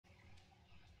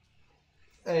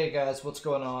Hey guys, what's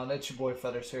going on? It's your boy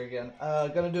FETTTERZ here again.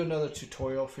 Gonna do another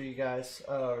tutorial for you guys,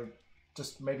 or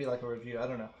just maybe like a review. I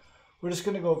don't know. We're just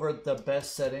gonna go over the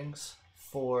best settings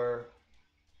for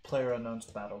PlayerUnknown's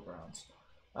Battlegrounds.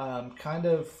 Kind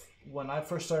of when I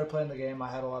first started playing the game,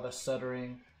 I had a lot of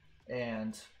stuttering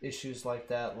and issues like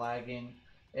that, lagging,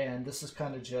 and this is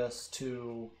kind of just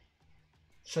to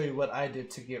show you what I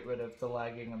did to get rid of the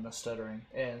lagging and the stuttering,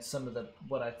 and some of the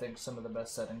what I think some of the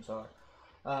best settings are.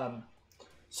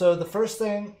 So the first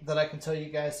thing that I can tell you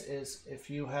guys is if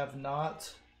you have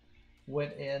not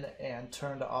went in and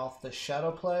turned off the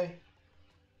shadow play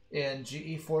in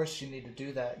GeForce, you need to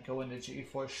do that. Go into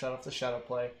GeForce, shut off the shadow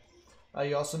play.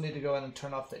 You also need to go in and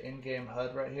turn off the in-game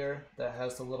HUD right here that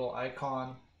has the little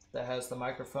icon that has the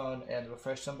microphone and the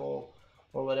refresh symbol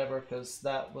or whatever, because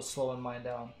that was slowing mine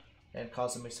down and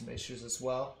causing me some issues as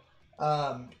well.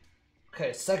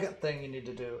 Okay, second thing you need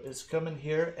to do is come in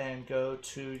here and go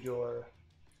to your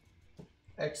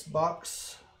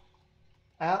Xbox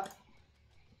app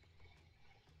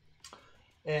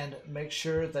and make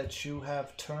sure that you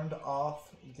have turned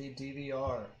off the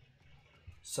DVR.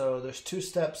 So there's two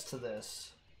steps to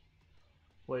this,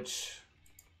 which,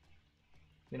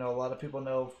 you know, a lot of people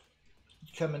know.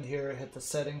 You come in here, hit the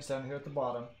settings down here at the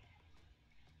bottom.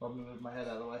 Let me move my head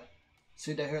out of the way.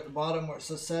 See down here at the bottom where it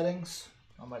says settings?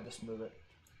 I might just move it.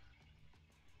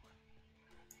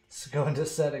 So go into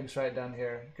settings right down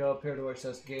here. Go up here to where it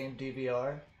says game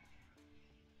DVR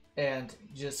and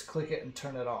just click it and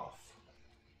turn it off.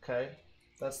 Okay,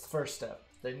 that's the first step.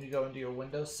 Then you go into your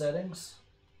Windows settings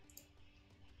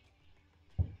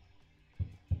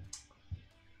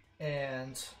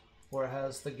and where it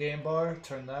has the game bar,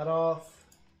 turn that off.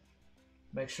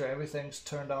 Make sure everything's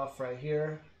turned off right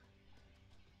here.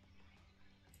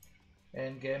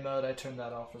 And game mode, I turned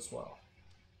that off as well.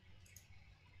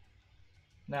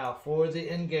 Now for the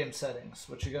in-game settings,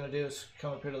 what you're going to do is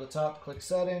come up here to the top, click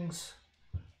settings,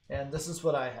 and this is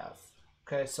what I have.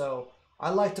 Okay, so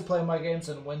I like to play my games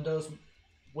in windowed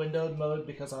mode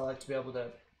because I like to be able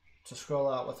to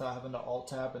scroll out without having to alt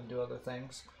tab and do other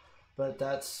things, but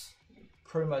that's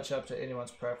pretty much up to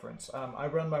anyone's preference. I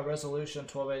run my resolution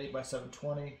 1280 by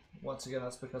 720. Once again,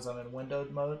 that's because I'm in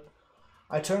windowed mode.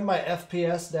 I turned my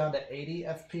FPS down to 80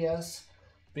 FPS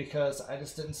because I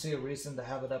just didn't see a reason to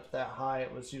have it up that high.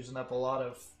 It was using up a lot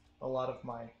of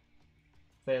my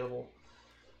available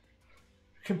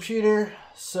computer.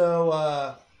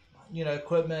 So you know,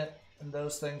 equipment and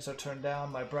those things are turned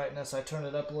down. My brightness, I turn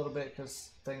it up a little bit because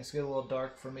things get a little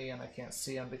dark for me and I can't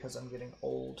see them because I'm getting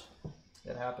old.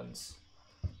 It happens.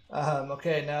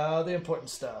 Okay, now the important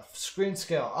stuff. Screen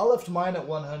scale. I left mine at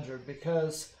 100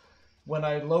 because when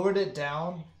I lowered it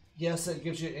down, yes, it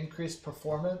gives you increased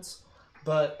performance,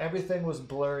 but everything was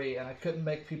blurry and I couldn't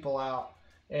make people out,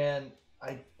 and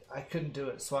I couldn't do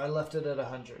it, so I left it at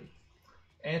 100.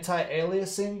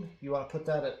 Anti-aliasing, you want to put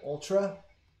that at ultra.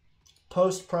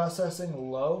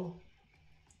 Post-processing, low.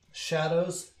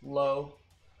 Shadows, low.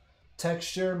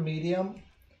 Texture, medium.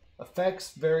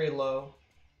 Effects, very low.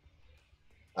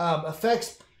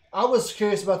 Effects, I was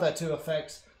curious about that too,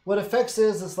 effects. What effects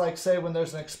is like, say when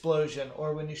there's an explosion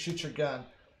or when you shoot your gun.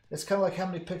 It's kind of like how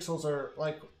many pixels are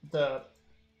like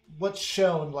what's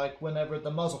shown, like whenever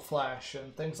the muzzle flash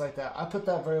and things like that. I put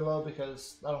that very low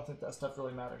because I don't think that stuff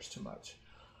really matters too much.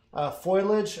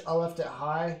 Foliage, I left it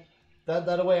high.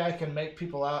 That way I can make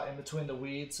people out in between the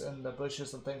weeds and the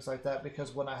bushes and things like that,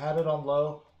 because when I had it on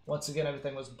low, once again,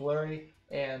 everything was blurry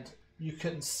and you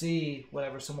couldn't see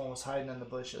whenever someone was hiding in the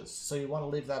bushes. So you want to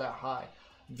leave that at high.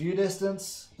 View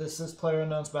distance, this is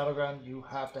PlayerUnknown's Battleground. You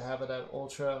have to have it at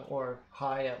ultra or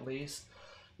high at least.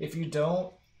 If you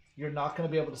don't, you're not going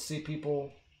to be able to see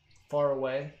people far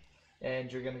away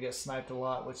and you're going to get sniped a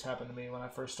lot, which happened to me when I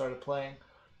first started playing.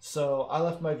 So I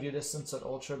left my view distance at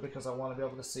ultra because I want to be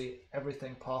able to see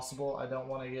everything possible. I don't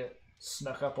want to get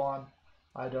snuck up on.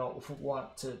 I don't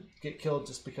want to get killed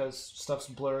just because stuff's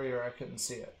blurry or I couldn't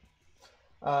see it.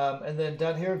 And then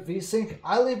down here, VSync,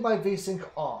 I leave my VSync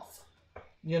off.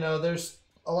 You know, there's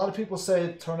a lot of people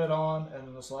say turn it on,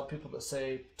 and there's a lot of people that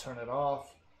say turn it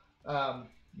off.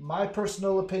 My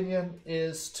personal opinion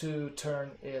is to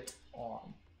turn it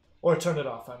on, or turn it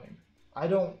off. I mean, I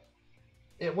don't.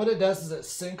 What it does is it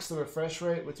syncs the refresh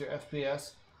rate with your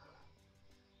FPS.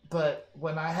 But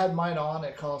when I had mine on,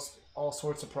 it caused all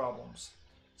sorts of problems.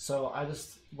 So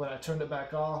when I turned it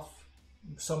back off,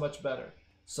 so much better.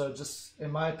 So just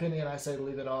in my opinion, I say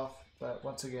leave it off. But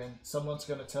once again, someone's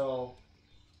going to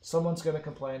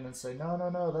complain and say,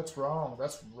 no, that's wrong.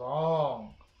 That's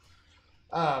wrong.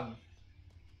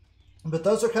 But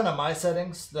those are kind of my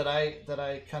settings that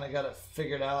I kind of got it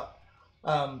figured out.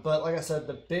 But like I said,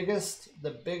 the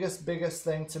biggest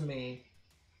thing to me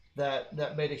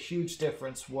that made a huge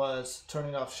difference was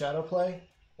turning off shadow play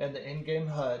and the in-game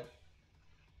HUD,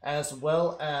 as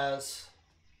well as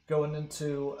going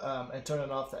into and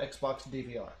turning off the Xbox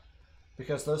DVR,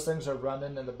 because those things are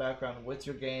running in the background with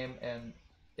your game, and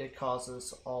it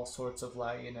causes all sorts of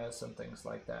lagginess and things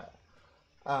like that.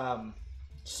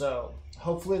 So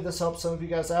hopefully this helps some of you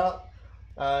guys out.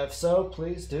 If so,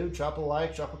 please do drop a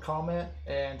like, drop a comment,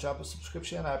 and drop a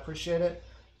subscription. I appreciate it.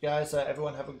 Guys,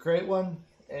 everyone have a great one,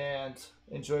 and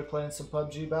enjoy playing some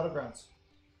PUBG Battlegrounds.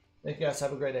 Thank you guys.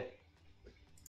 Have a great day.